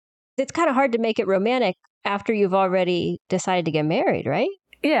it's kind of hard to make it romantic after you've already decided to get married, right?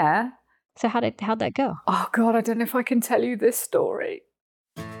 Yeah. So how'd that go? Oh, God, I don't know if I can tell you this story.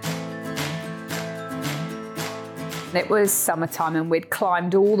 It was summertime and we'd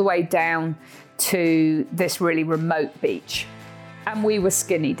climbed all the way down to this really remote beach. And we were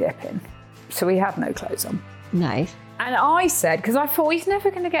skinny dipping. So we had no clothes on. Nice. And I said, because I thought he's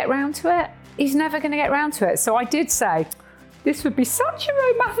never going to get round to it. He's never going to get round to it. So I did say, this would be such a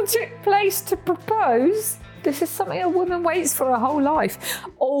romantic place to propose. This is something a woman waits for her whole life.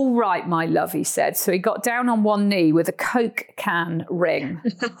 All right, my love, he said. So he got down on one knee with a Coke can ring.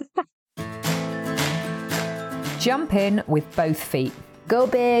 Jump in with both feet. Go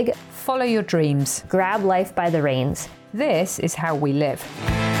big. Follow your dreams. Grab life by the reins. This is how we live.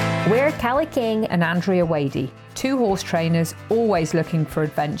 We're Callie King And Andrea Wadey, 2 horse trainers always looking for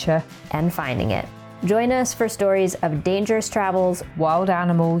adventure and finding it. Join us for stories of dangerous travels, wild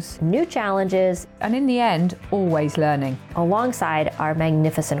animals, new challenges, and in the end, always learning. alongside our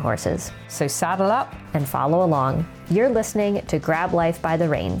magnificent horses. So saddle up. And follow along. You're listening to Grab Life by the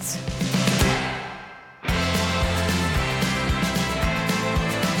Reins.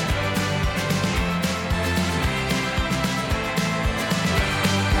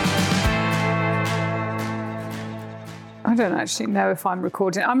 I don't actually know if I'm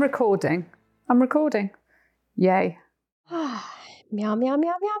recording. I'm recording. Yay. Meow, meow, meow,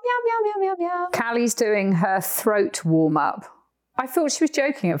 meow, meow, meow, meow, meow, meow. Callie's doing her throat warm up. I thought she was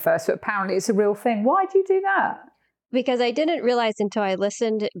joking at first, but apparently it's a real thing. Why do you do that? Because I didn't realize until I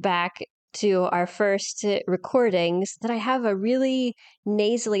listened back to our first recordings that I have a really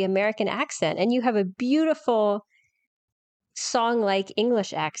nasally American accent, and you have a beautiful song-like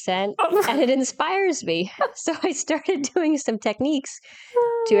English accent, and it inspires me. So I started doing some techniques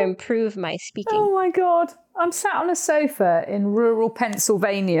to improve my speaking. Oh my God. I'm sat on a sofa in rural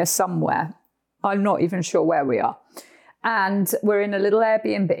Pennsylvania somewhere. I'm not even sure where we are. And we're in a little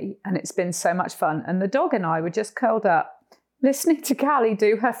Airbnb and it's been so much fun. And the dog and I were just curled up listening to Callie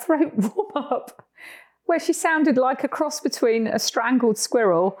do her throat warm up, where she sounded like a cross between a strangled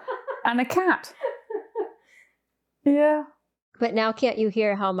squirrel and a cat. Yeah. But now can't you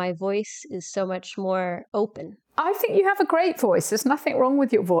hear how my voice is so much more open? I think you have a great voice. There's nothing wrong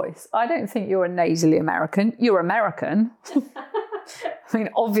with your voice. I don't think you're a nasally American. You're American. I mean,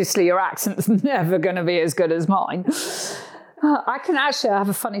 obviously your accent's never going to be as good as mine. I have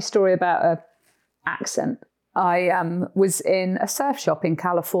a funny story about an accent. I was in a surf shop in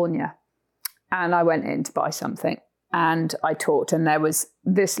California and I went in to buy something and I talked, and there was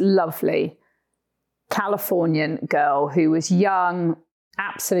this lovely Californian girl who was young,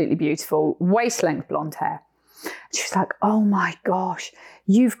 absolutely beautiful, waist-length blonde hair. She was like, oh my gosh,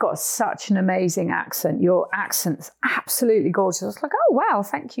 you've got such an amazing accent. Your accent's absolutely gorgeous. I was like, oh wow,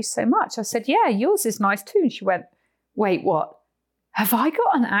 thank you so much. I said, yeah, yours is nice too. And she went, wait, what? Have I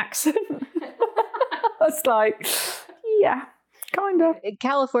got an accent? I was like, yeah, kind of. In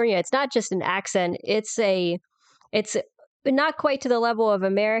California, it's not just an accent. It's not quite to the level of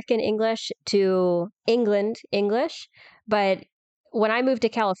American English to England English, but when I moved to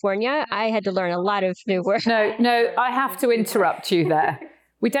California, I had to learn a lot of new words. No, I have to interrupt you there.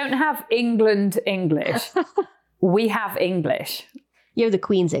 We don't have England English. We have English. You have the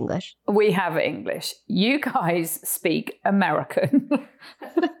Queen's English. We have English. You guys speak American.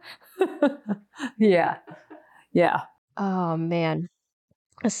 Yeah. Oh, man.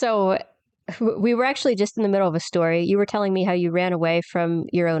 So we were actually just in the middle of a story. You were telling me how you ran away from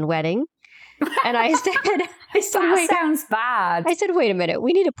your own wedding. And I said, That wait. sounds bad. I said, wait a minute.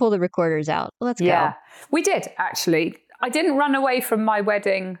 We need to pull the recorders out. Let's Yeah, go. we did, actually. I didn't run away from my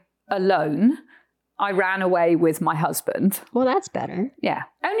wedding alone. I ran away with my husband. Well, that's better. Yeah,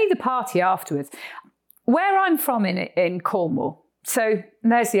 only the party afterwards. Where I'm from in Cornwall. So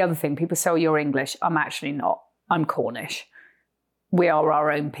there's the other thing. People say, oh, you're English. I'm actually not. I'm Cornish. We are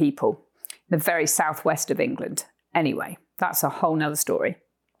our own people. The very southwest of England. Anyway, that's a whole nother story.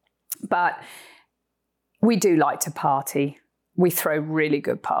 But we do like to party. We throw really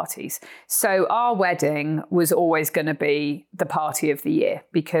good parties. So our wedding was always going to be the party of the year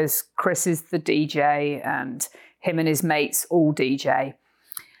because Chris is the DJ and him and his mates all DJ.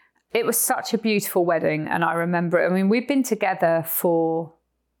 It was such a beautiful wedding. And I remember, we'd been together for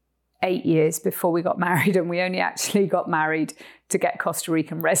 8 years before we got married, and we only actually got married to get Costa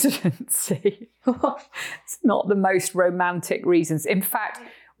Rican residency. It's not the most romantic reasons. In fact,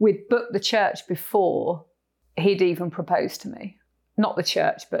 we'd booked the church before he'd even proposed to me. Not the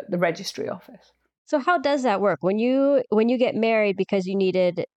church, but the registry office. So how does that work? When you get married because you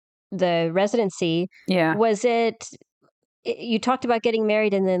needed the residency, Yeah. was it you talked about getting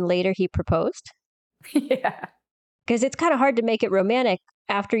married and then later he proposed? Yeah. Because it's kind of hard to make it romantic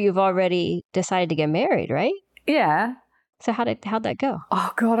after you've already decided to get married, right? Yeah. So how'd that go?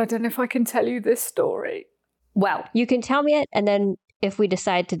 Oh, God, I don't know if I can tell you this story. Well, You can tell me it, and then if we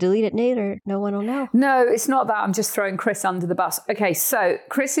decide to delete it later, no one will know. no, it's not that. I'm just throwing Chris under the bus. Okay, so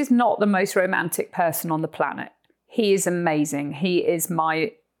Chris is not the most romantic person on the planet. He is amazing. He is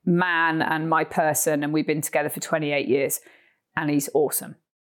my man and my person, and we've been together for 28 years, and he's awesome.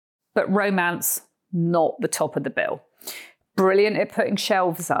 But romance, not the top of the bill. Brilliant at putting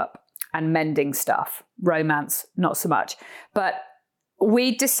shelves up and mending stuff. Romance, not so much. But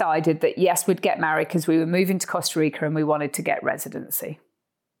we decided that, yes, we'd get married because we were moving to Costa Rica and we wanted to get residency.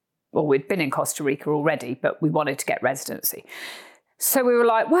 Well, we'd been in Costa Rica already, but we wanted to get residency. So we were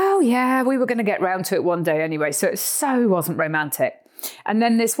like, well, yeah, we were going to get round to it one day anyway. So it wasn't romantic. And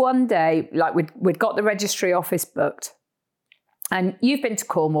then this one day, like we'd got the registry office booked. And you've been to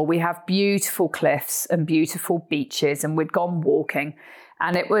Cornwall. We have beautiful cliffs and beautiful beaches, and we'd gone walking.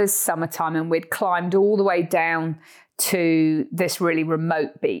 And it was summertime, and we'd climbed all the way down to this really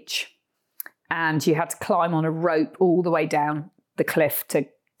remote beach. And you had to climb on a rope all the way down the cliff to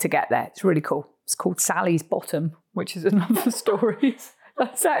get there. It's really cool. It's called Sally's Bottom, which is another story.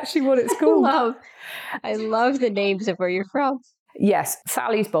 That's actually what it's called. I love the names of where you're from. Yes,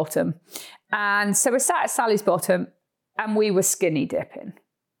 Sally's Bottom. And so we sat at Sally's Bottom and we were skinny dipping.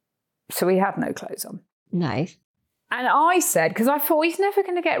 So we had no clothes on. Nice. And I said, because I thought he's never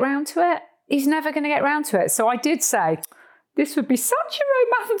going to get round to it. He's never going to get round to it. So I did say, this would be such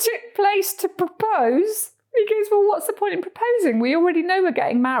a romantic place to propose. He goes, well, what's the point in proposing? We already know we're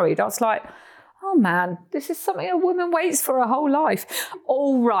getting married. I was like, oh man, this is something a woman waits for her whole life.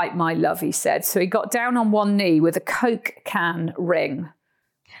 All right, my love, he said. So he got down on one knee with a Coke can ring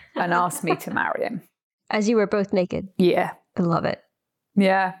and asked me to marry him. As you were both naked. Yeah. I love it.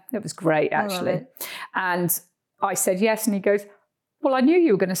 Yeah, it was great, actually. I love it. And I said yes, and he goes, well, I knew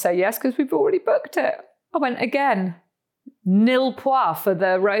you were going to say yes because we've already booked it. I went, again, nil point for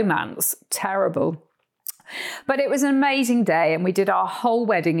the romance. Terrible. But it was an amazing day, and we did our whole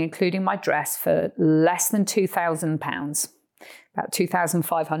wedding, including my dress, for less than £2,000, about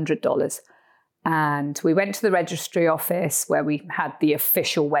 $2,500. And we went to the registry office where we had the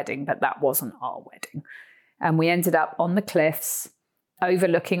official wedding, but that wasn't our wedding. And we ended up on the cliffs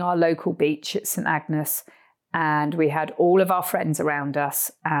overlooking our local beach at St Agnes. And we had all of our friends around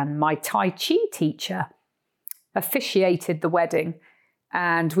us. And my Tai Chi teacher officiated the wedding.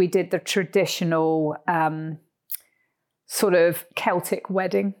 And we did the traditional sort of Celtic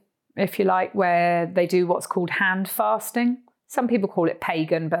wedding, if you like, where they do what's called hand fasting. Some people call it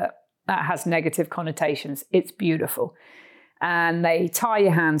pagan, but that has negative connotations. It's beautiful. And they tie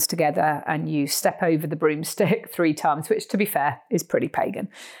your hands together and you step over the broomstick 3 times, which, to be fair, is pretty pagan.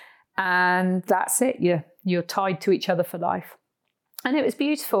 And that's it. You're tied to each other for life. And it was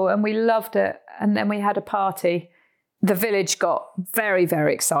beautiful and we loved it. And then we had a party. The village got very,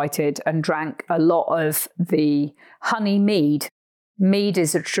 very excited and drank a lot of the honey mead. Mead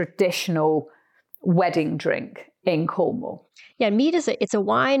is a traditional wedding drink in Cornwall. Yeah, mead it's a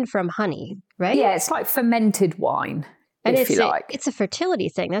wine from honey, right? Yeah, it's like fermented wine, and if you like. It's a fertility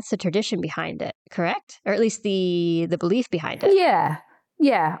thing. That's the tradition behind it, correct? Or at least the belief behind it.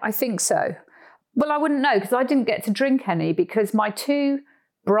 Yeah, I think so. Well, I wouldn't know because I didn't get to drink any because my 2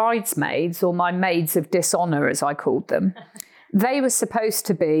 bridesmaids, or my maids of dishonour, as I called them, they were supposed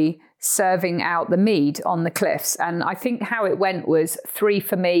to be serving out the mead on the cliffs. And I think how it went was 3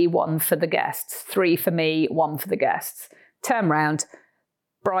 for me, 1 for the guests. 3 for me, 1 for the guests. Turn round,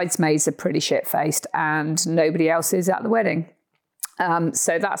 bridesmaids are pretty shit-faced and nobody else is at the wedding.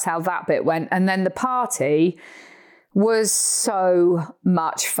 So that's how that bit went. And then the party was so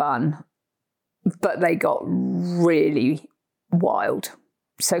much fun, but they got really wild.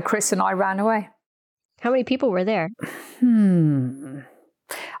 So Chris and I ran away. How many people were there?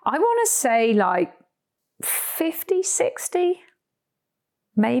 I want to say like 50, 60,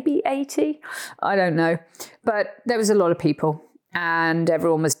 maybe 80. I don't know. But there was a lot of people and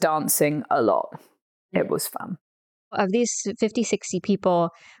everyone was dancing a lot. It was fun. Of these 50, 60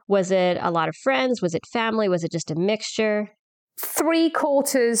 people, was it a lot of friends? Was it family? Was it just a mixture?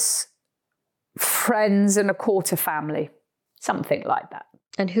 3/4 friends and 1/4 family. Something like that.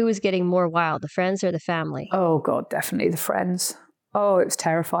 And who was getting more wild, the friends or the family? Oh, God, definitely the friends. Oh, it was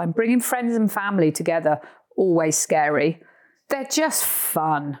terrifying. Bringing friends and family together, always scary. They're just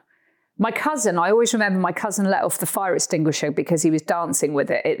fun. My cousin, I always remember my cousin let off the fire extinguisher because he was dancing with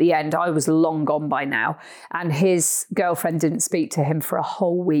it at the end. I was long gone by now. And his girlfriend didn't speak to him for a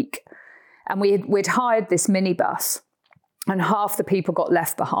whole week. And we'd hired this minibus. and half the people got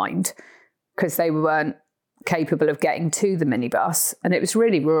left behind because they weren't capable of getting to the minibus, and it was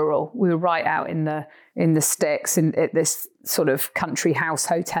really rural. We were right out in the sticks at this sort of country house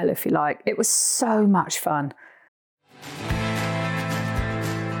hotel, if you like. It was so much fun.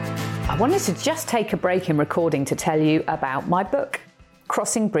 I wanted to just take a break in recording to tell you about my book.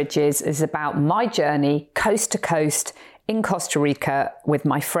 Crossing Bridges is about my journey coast to coast in Costa Rica with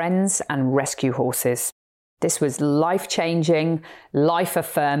my friends and rescue horses. This was life-changing,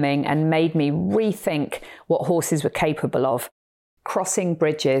 life-affirming, and made me rethink what horses were capable of. Crossing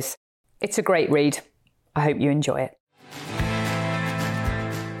Bridges. It's a great read. I hope you enjoy it.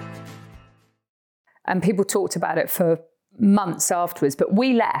 And people talked about it for months afterwards, but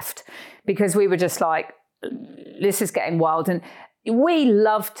we left because we were just like, this is getting wild. And we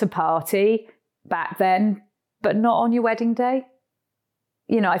loved to party back then, but not on your wedding day.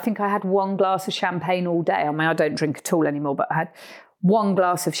 You know, I think I had one glass of champagne all day. I mean, I don't drink at all anymore, but I had one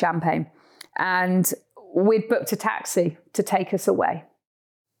glass of champagne. And we'd booked a taxi to take us away.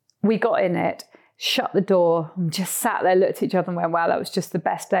 We got in it, shut the door, and just sat there, looked at each other and went, wow, that was just the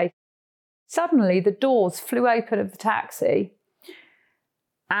best day. Suddenly, the doors flew open of the taxi.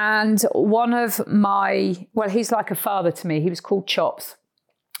 And one of my, well, he's like a father to me. He was called Chops.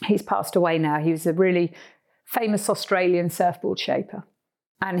 He's passed away now. He was a really famous Australian surfboard shaper.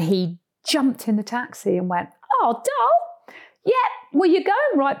 And he jumped in the taxi and went, oh, doll, yeah, well, you're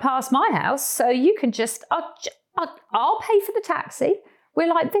going right past my house, so you can just, I'll pay for the taxi.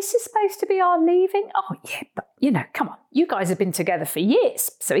 We're like, this is supposed to be our leaving? Oh, yeah, but, you know, come on, you guys have been together for years.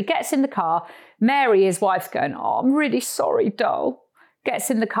 So he gets in the car. Mary, his wife's going, oh, I'm really sorry, doll.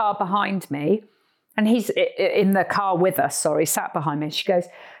 Gets in the car behind me. And he's in the car with us, sat behind me. She goes,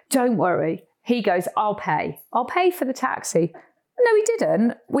 don't worry. He goes, I'll pay for the taxi. No, he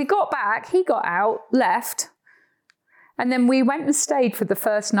didn't. We got back, he got out, left. And then we went and stayed for the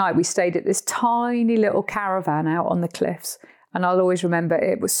first night. We stayed at this tiny little caravan out on the cliffs. And I'll always remember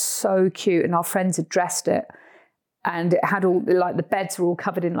it was so cute. And our friends had dressed it. And it had all, like, the beds were all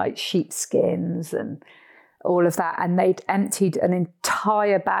covered in like sheepskins and all of that. And they'd emptied an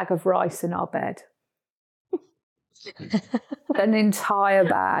entire bag of rice in our bed. An entire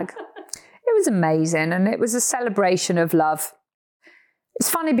bag. It was amazing. And it was a celebration of love. It's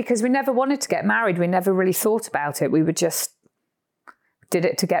funny because we never wanted to get married. We never really thought about it. We would just did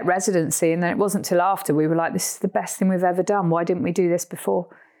it to get residency. And then it wasn't till after we were like, this is the best thing we've ever done. Why didn't we do this before?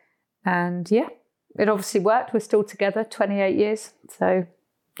 And yeah, it obviously worked. We're still together 28 years. So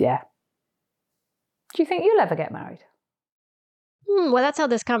yeah. Do you think you'll ever get married? Well, that's how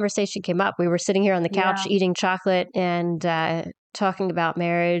this conversation came up. We were sitting here on the couch eating chocolate and talking about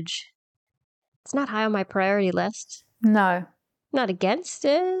marriage. It's not high on my priority list. No. Not against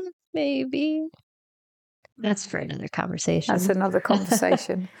it, maybe. That's for another conversation. That's another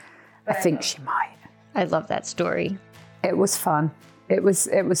conversation. I think she might. I love that story. It was fun. It was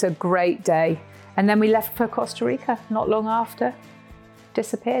a great day. And then we left for Costa Rica not long after.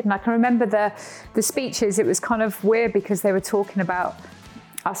 Disappeared. And I can remember the speeches. It was kind of weird because they were talking about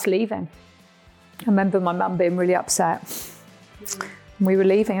us leaving. I remember my mum being really upset. We were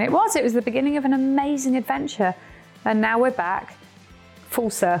leaving. And it was the beginning of an amazing adventure. And now we're back,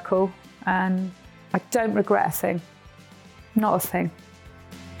 full circle, and I don't regret a thing. Not a thing.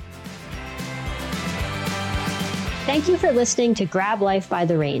 Thank you for listening to Grab Life by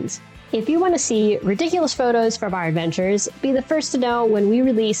the Reins. If you want to see ridiculous photos from our adventures, be the first to know when we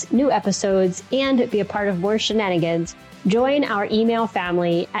release new episodes, and be a part of more shenanigans, join our email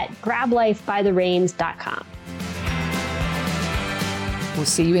family at grablifebythereins.com. We'll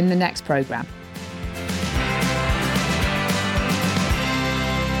see you in the next program.